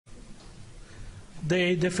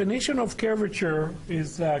The definition of curvature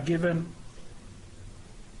is given.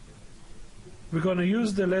 We're going to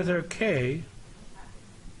use the letter K,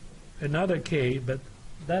 another K, but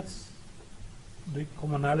that's the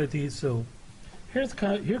commonality. So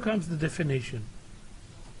here comes the definition.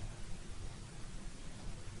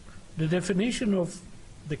 The definition of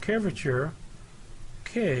the curvature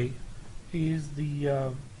K is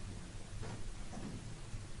the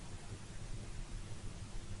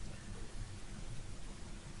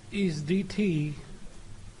is dt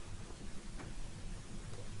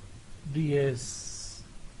ds,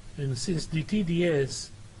 and since dt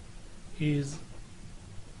ds is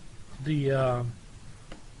the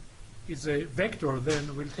is a vector,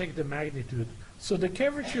 then we'll take the magnitude. So the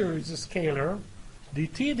curvature is a scalar,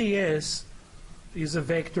 dt ds is a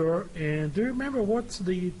vector, and do you remember what's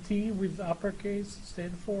the t with uppercase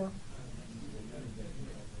stand for?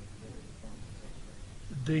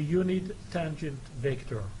 The unit tangent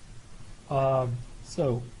vector.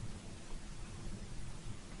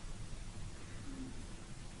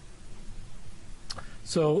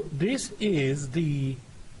 So this is the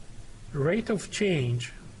rate of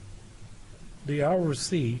change, the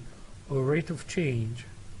ROC, or rate of change,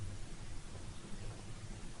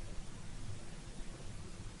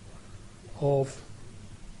 of,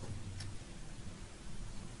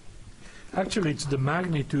 actually it's the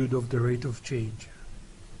magnitude of the rate of change.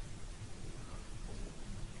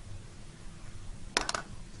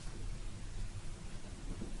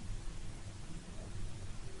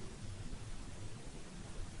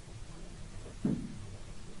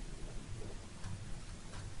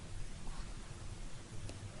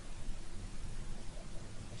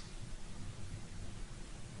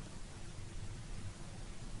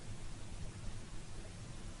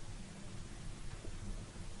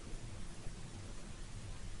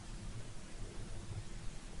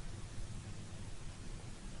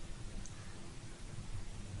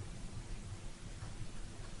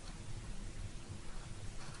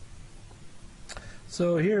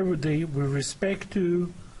 So here with respect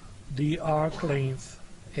to the arc length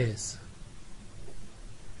S.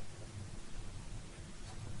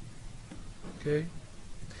 Okay.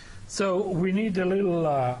 So we need a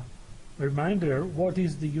little reminder. What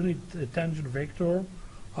is the unit tangent vector?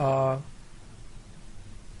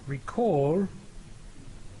 Recall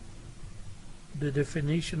the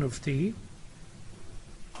definition of T,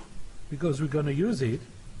 because we're going to use it.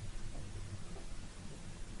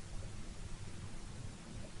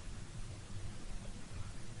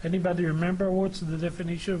 Anybody remember what's the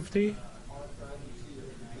definition of T?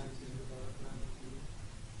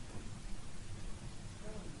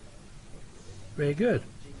 Very good.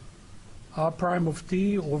 R prime of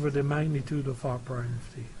T over the magnitude of R prime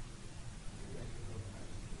of T.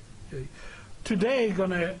 Okay. Today, we're going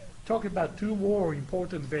to talk about two more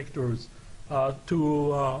important vectors,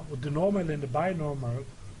 the normal and the binormal.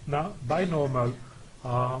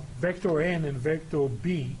 Vector n and vector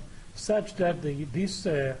b, such that these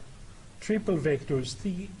triple vectors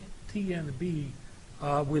t and b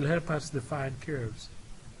will help us define curves.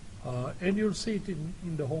 And you'll see it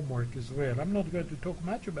in the homework as well. I'm not going to talk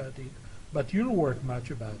much about it, but you'll work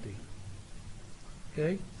much about it.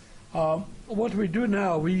 Okay? What we do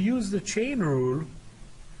now, we use the chain rule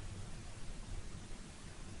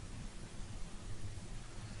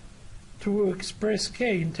to express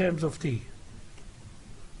k in terms of t.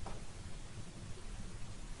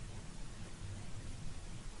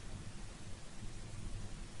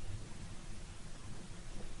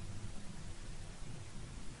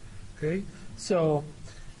 Okay, so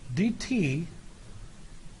dt,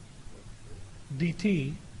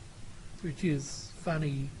 which is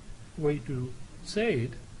funny way to say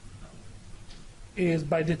it, is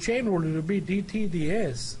by the chain rule it will be dt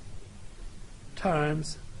ds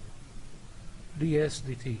times ds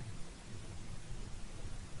dt.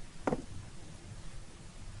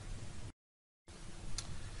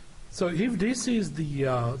 So if this is the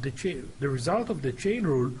result of the chain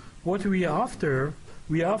rule, what we are after,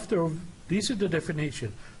 this is the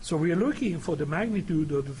definition. So we are looking for the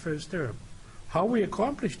magnitude of the first term. How we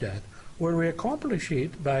accomplish that? Well, we accomplish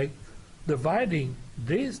it by dividing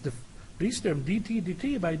this term dt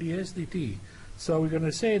dt by ds dt. So we're going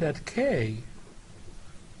to say that k,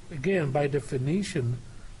 again by definition,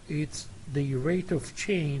 it's the rate of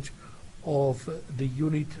change of the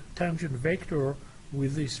unit tangent vector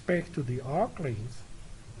with respect to the arc length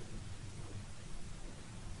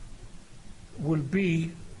will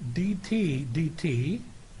be dt dt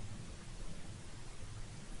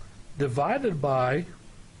divided by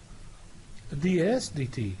ds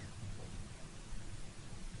dt.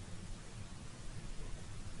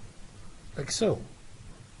 like so.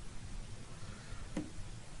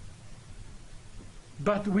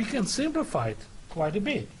 But we can simplify it quite a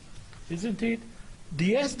bit, isn't it?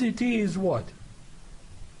 The SDT is what?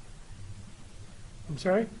 I'm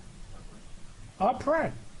sorry? R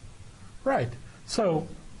prime. Right. So,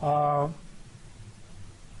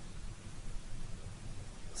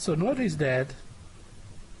 so notice that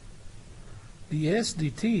the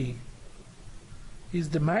SDT is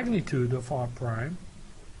the magnitude of R prime.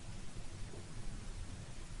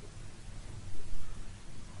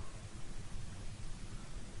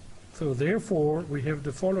 So therefore, we have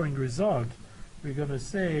the following result. We're going to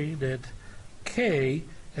say that K,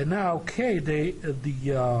 and now K,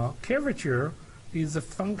 the curvature is a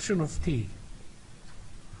function of T.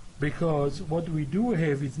 Because what we do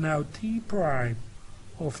have is now T prime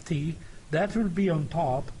of T. That will be on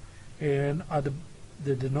top, and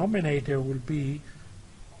the denominator will be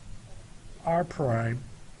R prime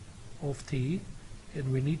of T,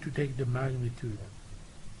 and we need to take the magnitude.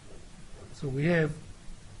 So we have,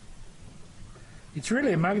 it's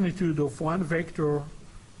really a magnitude of one vector.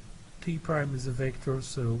 T prime is a vector,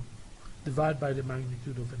 so divide by the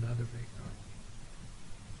magnitude of another vector.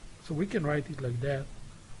 So we can write it like that,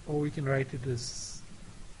 or we can write it as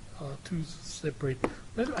two separate.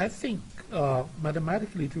 But I think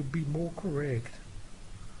mathematically it would be more correct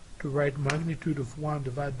to write magnitude of one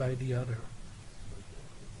divided by the other,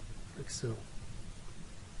 like so.